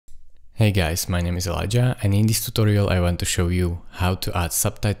Hey guys, my name is Elijah and in this tutorial I want to show you how to add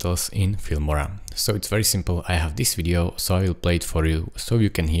subtitles in Filmora. So it's very simple. I have this video, so I will play it for you so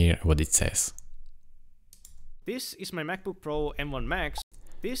you can hear what it says. This is my MacBook Pro M1 Max.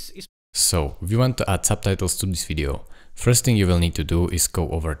 So we want to add subtitles to this video. First thing you will need to do is go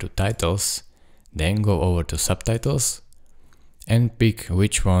over to titles, then go over to subtitles and pick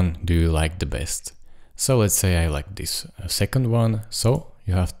which one do you like the best. So let's say I like this second one, so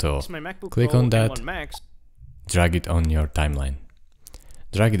you have to click on that, drag it on your timeline,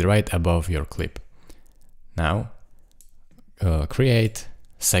 drag it right above your clip. Now create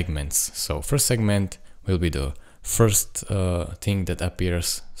segments. So first segment will be the first thing that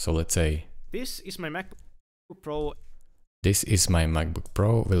appears. So let's say this is my MacBook Pro. This is my MacBook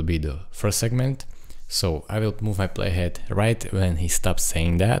Pro will be the first segment. So I will move my playhead right when he stops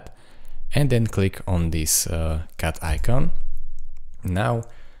saying that and then click on this cat icon. Now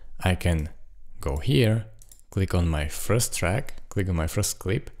I can go here, click on my first track, click on my first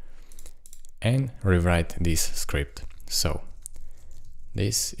clip and rewrite this script. So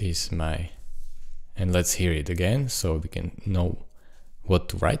this is my, and let's hear it again so we can know what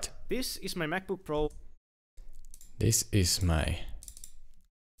to write. This is my MacBook Pro. This is my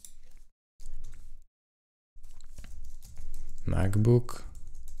MacBook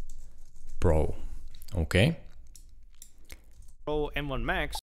Pro. Okay. Pro M1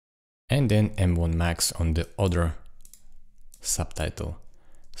 Max. And then M1 Max on the other subtitle.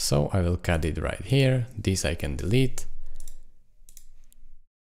 So I will cut it right here. This I can delete.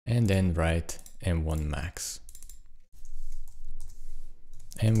 And then write M1 Max.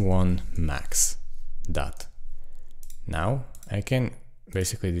 M1 Max. Dot. Now I can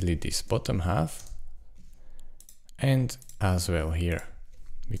basically delete this bottom half and as well here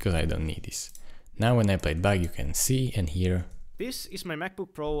because I don't need this. Now when I play it back you can see and hear. This is my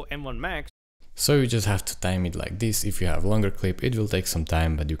MacBook Pro M1 Max. So you just have to time it like this. If you have a longer clip it will take some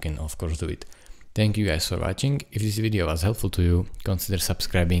time, but you can of course do it. Thank you guys for watching. If this video was helpful to you, consider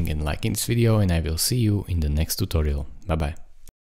subscribing and liking this video and I will see you in the next tutorial. Bye bye.